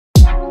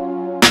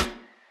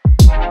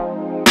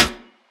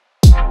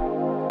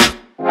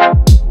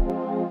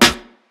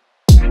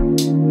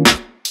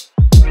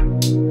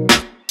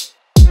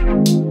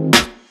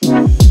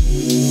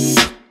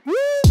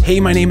Hey,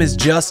 my name is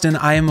Justin.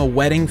 I am a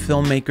wedding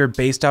filmmaker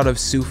based out of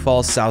Sioux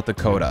Falls, South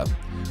Dakota.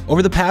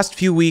 Over the past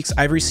few weeks,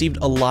 I've received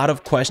a lot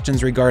of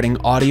questions regarding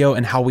audio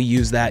and how we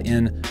use that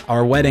in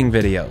our wedding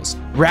videos.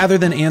 Rather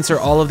than answer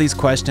all of these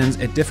questions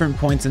at different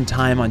points in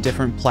time on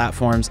different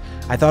platforms,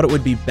 I thought it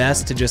would be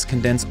best to just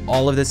condense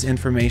all of this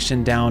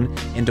information down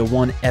into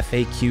one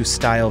FAQ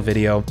style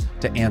video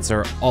to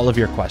answer all of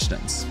your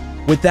questions.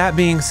 With that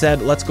being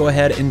said, let's go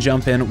ahead and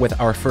jump in with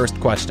our first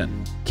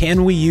question.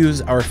 Can we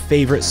use our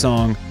favorite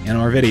song in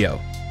our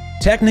video?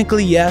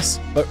 Technically yes,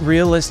 but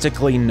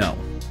realistically no.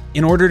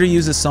 In order to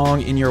use a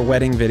song in your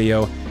wedding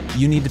video,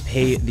 you need to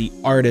pay the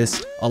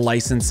artist a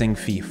licensing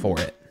fee for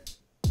it.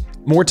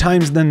 More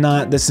times than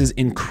not, this is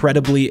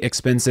incredibly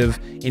expensive,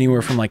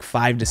 anywhere from like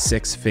 5 to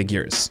 6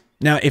 figures.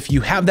 Now, if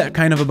you have that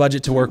kind of a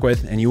budget to work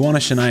with and you want a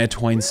Shania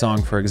Twain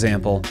song, for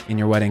example, in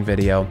your wedding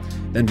video,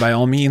 then by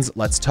all means,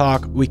 let's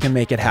talk, we can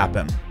make it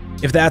happen.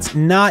 If that's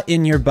not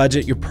in your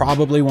budget, you're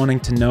probably wanting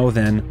to know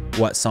then,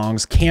 what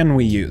songs can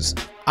we use?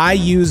 I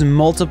use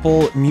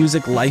multiple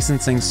music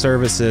licensing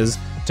services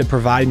to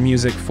provide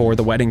music for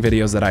the wedding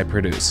videos that I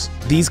produce.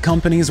 These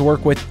companies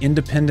work with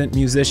independent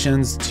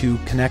musicians to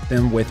connect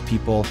them with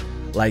people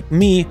like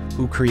me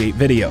who create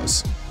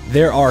videos.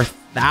 There are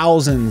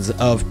thousands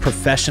of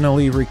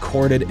professionally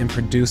recorded and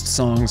produced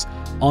songs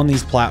on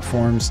these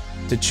platforms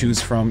to choose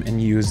from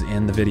and use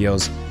in the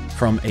videos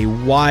from a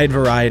wide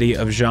variety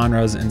of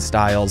genres and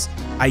styles.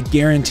 I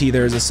guarantee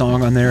there's a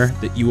song on there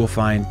that you will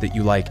find that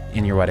you like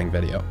in your wedding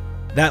video.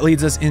 That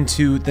leads us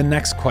into the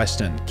next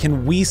question.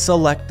 Can we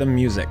select the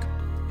music?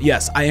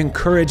 Yes, I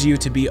encourage you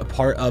to be a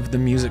part of the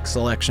music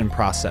selection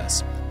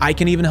process. I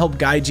can even help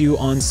guide you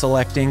on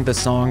selecting the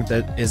song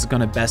that is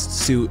gonna best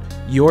suit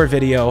your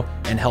video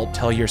and help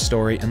tell your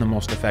story in the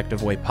most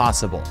effective way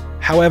possible.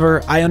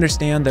 However, I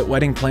understand that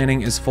wedding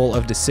planning is full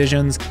of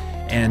decisions,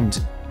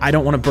 and I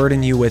don't wanna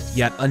burden you with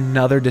yet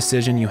another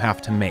decision you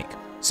have to make.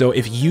 So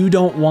if you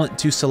don't want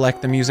to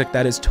select the music,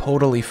 that is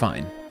totally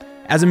fine.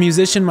 As a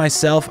musician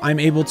myself, I'm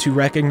able to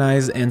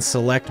recognize and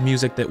select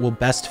music that will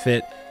best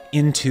fit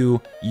into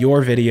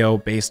your video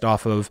based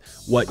off of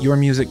what your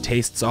music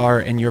tastes are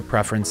and your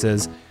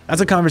preferences.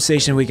 That's a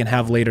conversation we can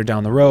have later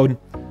down the road,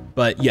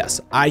 but yes,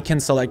 I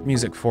can select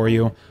music for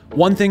you.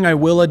 One thing I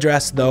will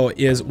address though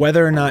is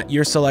whether or not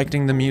you're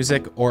selecting the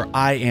music or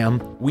I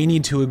am, we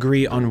need to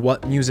agree on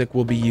what music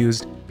will be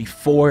used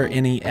before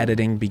any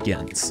editing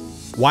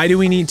begins. Why do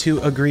we need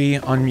to agree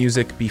on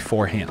music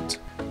beforehand?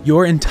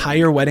 Your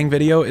entire wedding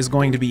video is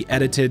going to be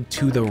edited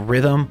to the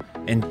rhythm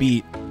and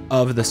beat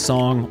of the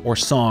song or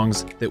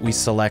songs that we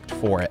select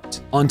for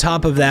it. On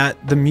top of that,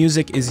 the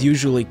music is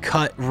usually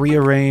cut,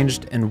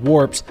 rearranged, and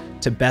warped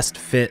to best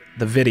fit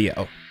the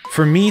video.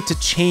 For me to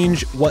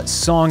change what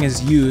song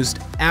is used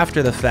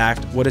after the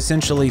fact would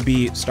essentially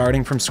be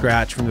starting from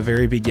scratch from the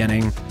very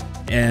beginning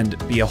and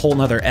be a whole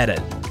nother edit.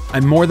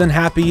 I'm more than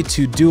happy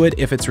to do it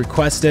if it's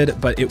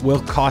requested, but it will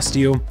cost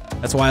you.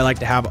 That's why I like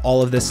to have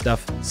all of this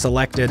stuff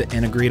selected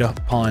and agreed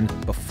upon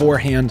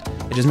beforehand.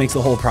 It just makes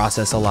the whole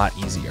process a lot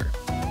easier.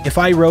 If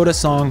I wrote a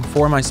song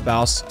for my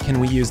spouse, can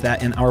we use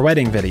that in our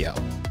wedding video?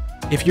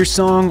 If your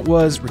song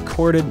was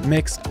recorded,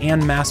 mixed,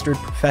 and mastered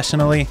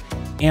professionally,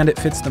 and it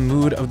fits the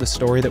mood of the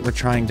story that we're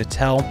trying to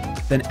tell,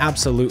 then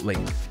absolutely.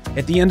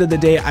 At the end of the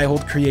day, I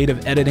hold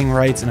creative editing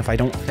rights, and if I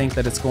don't think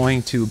that it's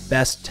going to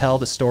best tell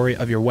the story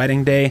of your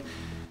wedding day,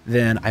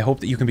 then I hope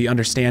that you can be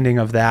understanding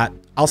of that.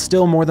 I'll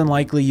still more than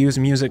likely use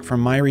music from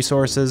my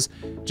resources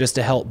just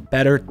to help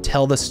better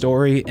tell the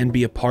story and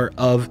be a part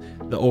of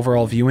the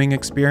overall viewing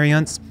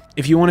experience.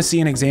 If you want to see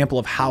an example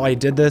of how I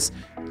did this,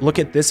 look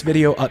at this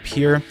video up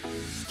here.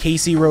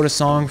 Casey wrote a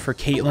song for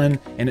Caitlin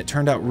and it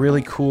turned out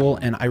really cool,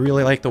 and I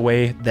really like the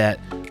way that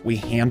we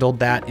handled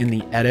that in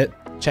the edit.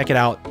 Check it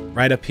out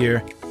right up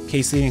here.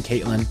 Casey and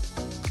Caitlin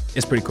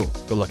is pretty cool.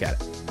 Go look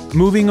at it.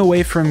 Moving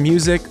away from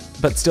music,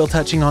 but still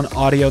touching on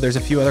audio, there's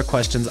a few other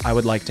questions I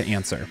would like to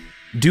answer.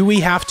 Do we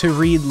have to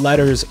read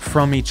letters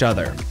from each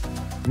other?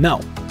 No.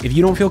 If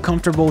you don't feel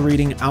comfortable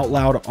reading out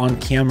loud on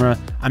camera,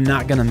 I'm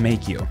not gonna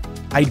make you.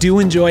 I do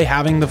enjoy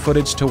having the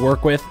footage to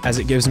work with, as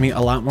it gives me a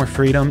lot more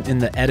freedom in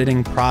the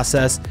editing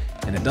process,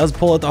 and it does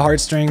pull at the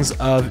heartstrings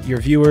of your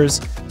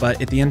viewers,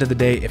 but at the end of the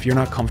day, if you're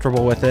not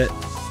comfortable with it,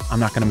 I'm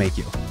not gonna make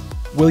you.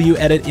 Will you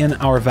edit in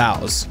our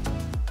vows?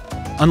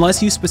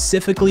 Unless you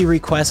specifically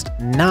request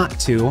not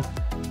to,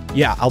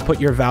 yeah, I'll put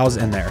your vows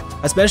in there,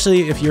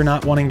 especially if you're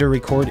not wanting to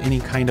record any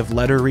kind of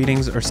letter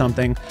readings or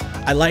something.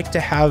 I like to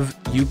have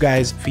you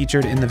guys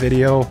featured in the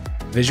video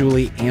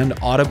visually and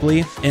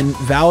audibly, and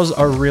vows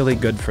are really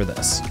good for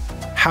this.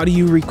 How do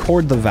you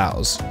record the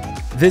vows?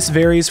 This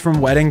varies from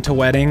wedding to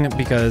wedding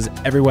because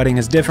every wedding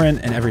is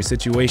different and every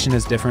situation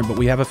is different, but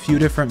we have a few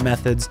different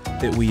methods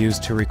that we use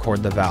to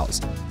record the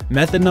vows.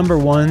 Method number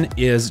one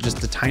is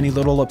just a tiny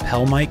little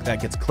lapel mic that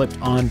gets clipped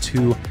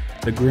onto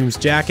the groom's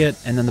jacket,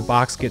 and then the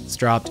box gets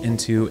dropped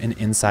into an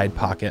inside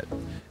pocket.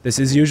 This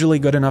is usually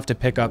good enough to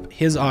pick up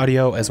his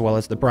audio as well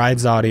as the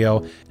bride's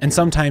audio, and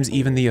sometimes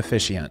even the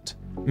officiant.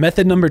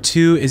 Method number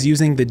two is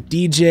using the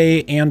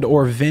DJ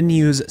and/or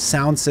venue's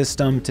sound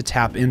system to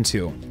tap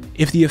into.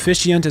 If the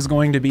officiant is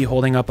going to be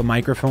holding up a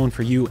microphone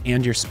for you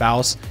and your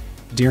spouse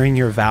during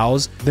your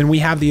vows, then we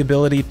have the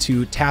ability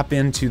to tap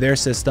into their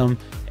system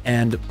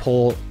and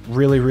pull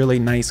really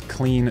nice,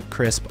 clean,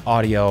 crisp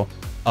audio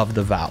of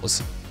the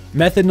vows.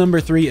 Method number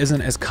 3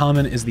 isn't as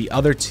common as the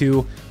other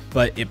two,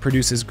 but it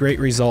produces great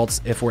results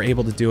if we're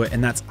able to do it,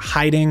 and that's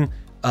hiding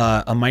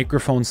a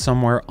microphone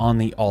somewhere on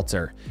the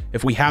altar.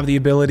 If we have the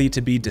ability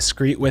to be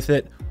discreet with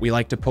it, we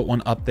like to put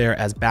one up there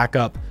as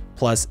backup,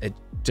 plus it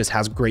just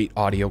has great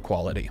audio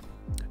quality.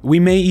 We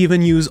may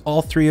even use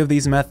all 3 of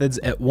these methods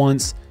at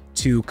once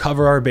to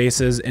cover our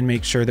bases and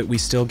make sure that we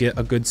still get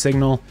a good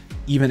signal,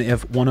 even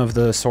if one of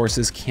the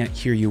sources can't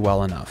hear you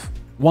well enough.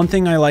 One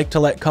thing I like to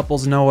let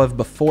couples know of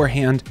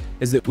beforehand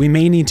is that we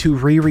may need to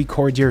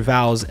re-record your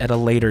vows at a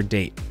later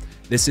date.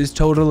 This is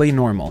totally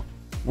normal.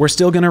 We're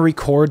still gonna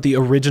record the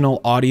original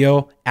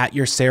audio at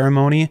your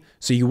ceremony,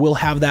 so you will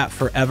have that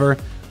forever.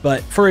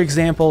 But for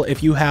example,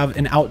 if you have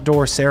an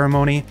outdoor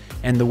ceremony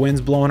and the wind's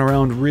blowing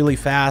around really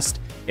fast,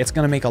 it's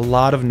gonna make a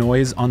lot of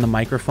noise on the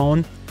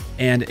microphone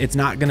and it's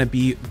not gonna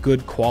be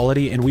good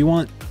quality, and we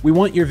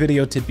want your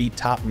video to be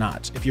top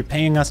notch. If you're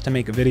paying us to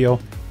make a video,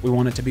 we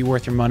want it to be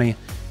worth your money.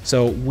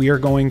 So we're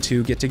going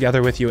to get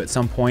together with you at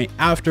some point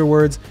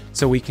afterwards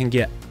so we can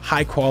get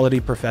high quality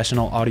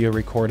professional audio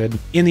recorded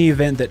in the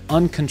event that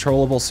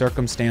uncontrollable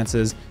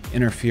circumstances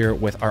interfere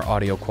with our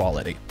audio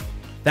quality.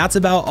 That's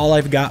about all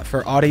I've got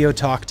for audio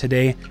talk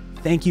today.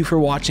 Thank you for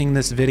watching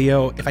this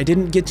video. If I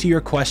didn't get to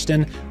your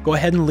question, go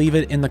ahead and leave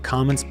it in the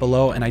comments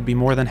below and I'd be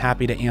more than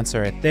happy to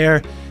answer it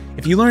there.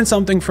 If you learned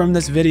something from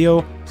this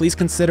video, please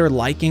consider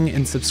liking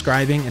and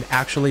subscribing. It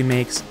actually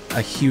makes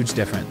a huge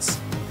difference.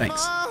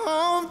 Thanks.